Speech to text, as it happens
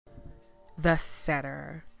the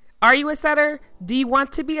setter. Are you a setter? Do you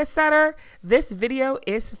want to be a setter? This video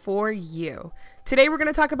is for you. Today we're going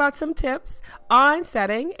to talk about some tips on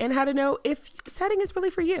setting and how to know if setting is really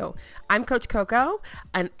for you. I'm Coach KoKo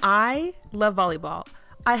and I love volleyball.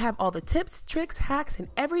 I have all the tips, tricks, hacks, and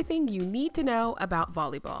everything you need to know about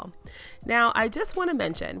volleyball. Now, I just want to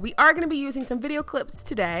mention, we are going to be using some video clips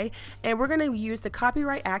today, and we're going to use the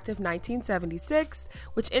Copyright Act of 1976,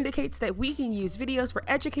 which indicates that we can use videos for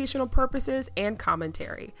educational purposes and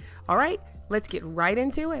commentary. All right, let's get right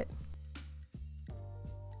into it.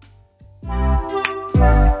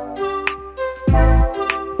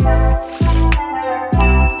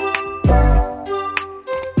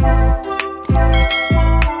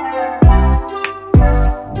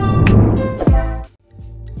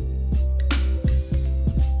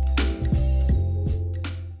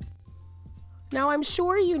 Now, I'm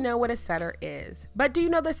sure you know what a setter is, but do you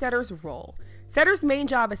know the setter's role? Setter's main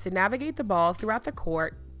job is to navigate the ball throughout the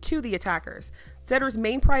court to the attackers. Setter's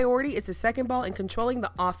main priority is the second ball and controlling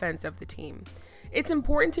the offense of the team. It's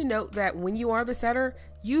important to note that when you are the setter,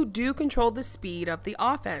 you do control the speed of the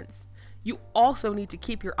offense. You also need to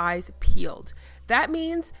keep your eyes peeled. That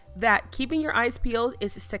means that keeping your eyes peeled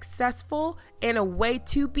is successful and a way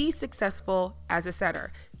to be successful as a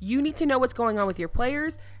setter. You need to know what's going on with your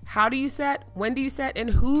players. How do you set? When do you set?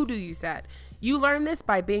 And who do you set? You learn this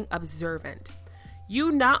by being observant.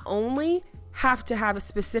 You not only have to have a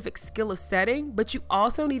specific skill of setting, but you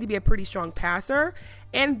also need to be a pretty strong passer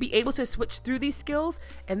and be able to switch through these skills.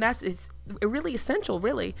 And that's really essential,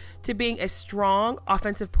 really, to being a strong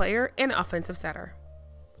offensive player and offensive setter.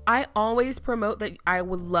 I always promote that I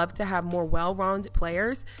would love to have more well-rounded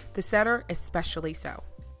players, the setter especially so.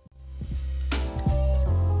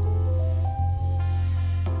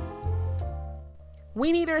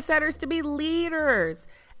 We need our setters to be leaders.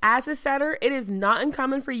 As a setter, it is not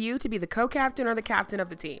uncommon for you to be the co-captain or the captain of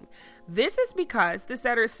the team. This is because the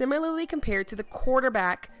setter is similarly compared to the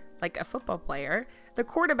quarterback, like a football player, the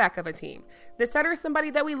quarterback of a team. The setter is somebody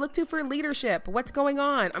that we look to for leadership. What's going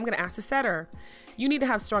on? I'm going to ask the setter. You need to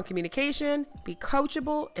have strong communication, be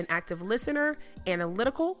coachable, an active listener,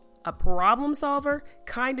 analytical, a problem solver,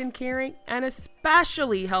 kind and caring, and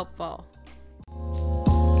especially helpful.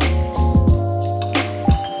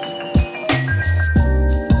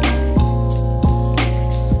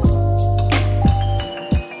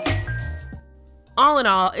 All in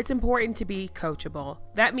all, it's important to be coachable.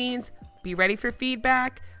 That means be ready for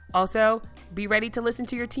feedback. Also, be ready to listen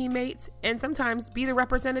to your teammates and sometimes be the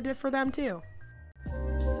representative for them too.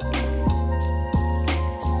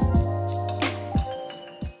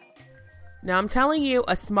 Now, I'm telling you,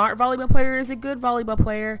 a smart volleyball player is a good volleyball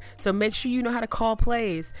player, so make sure you know how to call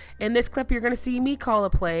plays. In this clip, you're going to see me call a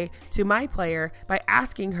play to my player by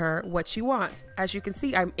asking her what she wants. As you can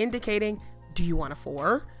see, I'm indicating, do you want a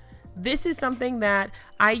 4? This is something that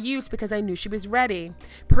I used because I knew she was ready.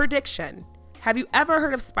 Prediction. Have you ever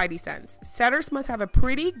heard of Spidey sense? Setters must have a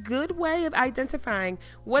pretty good way of identifying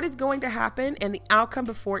what is going to happen and the outcome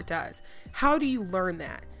before it does. How do you learn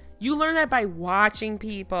that? You learn that by watching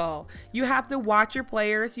people. You have to watch your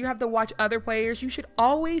players. You have to watch other players. You should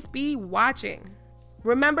always be watching.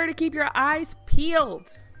 Remember to keep your eyes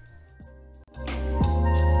peeled.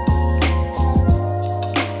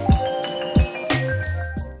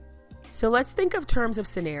 So let's think of terms of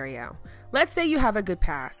scenario. Let's say you have a good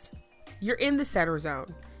pass. You're in the setter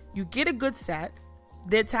zone. You get a good set.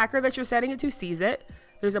 The attacker that you're setting it to sees it.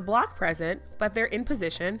 There's a block present, but they're in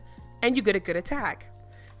position, and you get a good attack.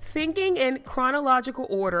 Thinking in chronological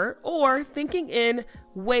order or thinking in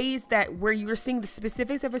ways that where you're seeing the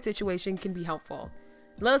specifics of a situation can be helpful.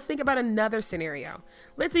 Let's think about another scenario.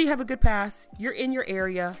 Let's say you have a good pass. You're in your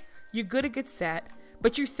area. You get a good set,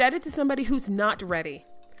 but you set it to somebody who's not ready.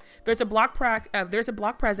 There's a block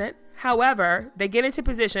present. However, they get into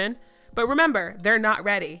position, but remember, they're not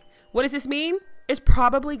ready. What does this mean? It's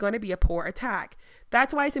probably going to be a poor attack.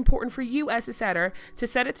 That's why it's important for you as a setter to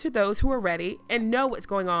set it to those who are ready and know what's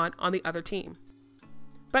going on the other team.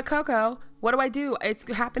 But KoKo, what do I do? It's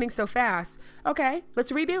happening so fast. Okay,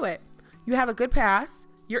 let's redo it. You have a good pass.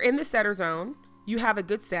 You're in the setter zone. You have a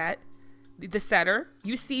good set. The setter,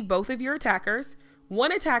 you see both of your attackers.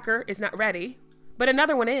 One attacker is not ready, but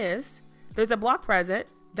another one is. There's a block present.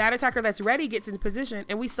 That attacker that's ready gets in position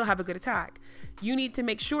and we still have a good attack. You need to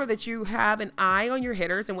make sure that you have an eye on your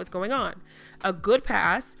hitters and what's going on. A good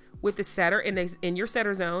pass with the setter in your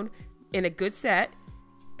setter zone in a good set.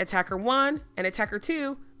 Attacker 1 and attacker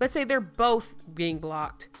 2, let's say they're both being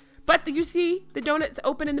blocked. But you see the donut's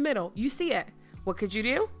open in the middle. You see it. What could you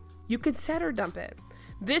do? You could setter dump it.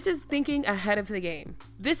 This is thinking ahead of the game.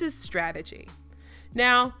 This is strategy.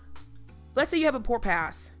 Now, let's say you have a poor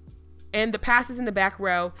pass and the pass is in the back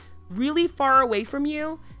row, really far away from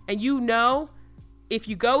you, and you know if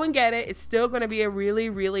you go and get it, it's still going to be a really,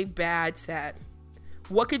 really bad set.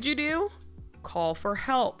 What could you do? Call for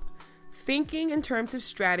help. Thinking in terms of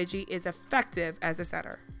strategy is effective as a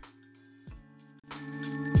setter.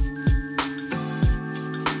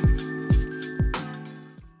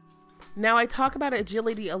 Now, I talk about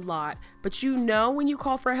agility a lot, but you know when you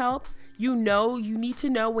call for help, you need to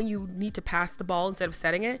know when you need to pass the ball instead of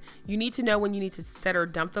setting it. You need to know when you need to set or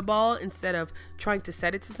dump the ball instead of trying to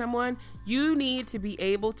set it to someone. You need to be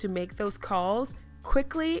able to make those calls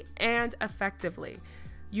quickly and effectively.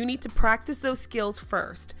 You need to practice those skills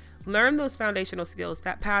first. Learn those foundational skills,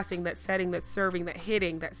 that passing, that setting, that serving, that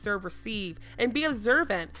hitting, that serve receive, and be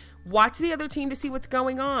observant. Watch the other team to see what's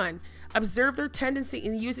going on. Observe their tendency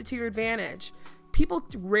and use it to your advantage. People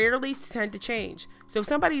rarely tend to change. So if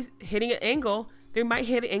somebody's hitting an angle, they might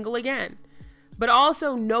hit an angle again. But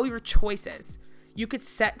also know your choices. You could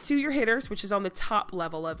set to your hitters, which is on the top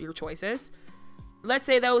level of your choices. Let's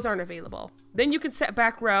say those aren't available. Then you can set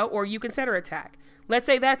back row, or you can set or attack. Let's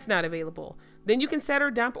say that's not available. Then you can set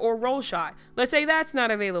or dump or roll shot. Let's say that's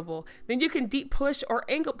not available. Then you can deep push or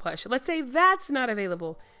angle push. Let's say that's not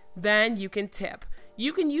available. Then you can tip.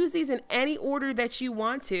 You can use these in any order that you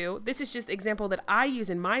want to. This is just an example that I use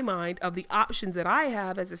in my mind of the options that I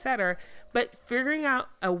have as a setter, but figuring out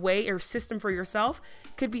a way or system for yourself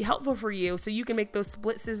could be helpful for you so you can make those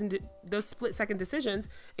split-second decisions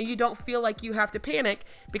and you don't feel like you have to panic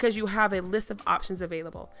because you have a list of options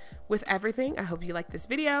available. With everything, I hope you liked this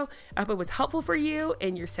video. I hope it was helpful for you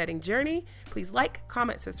in your setting journey. Please like,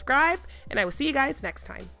 comment, subscribe, and I will see you guys next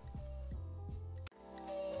time.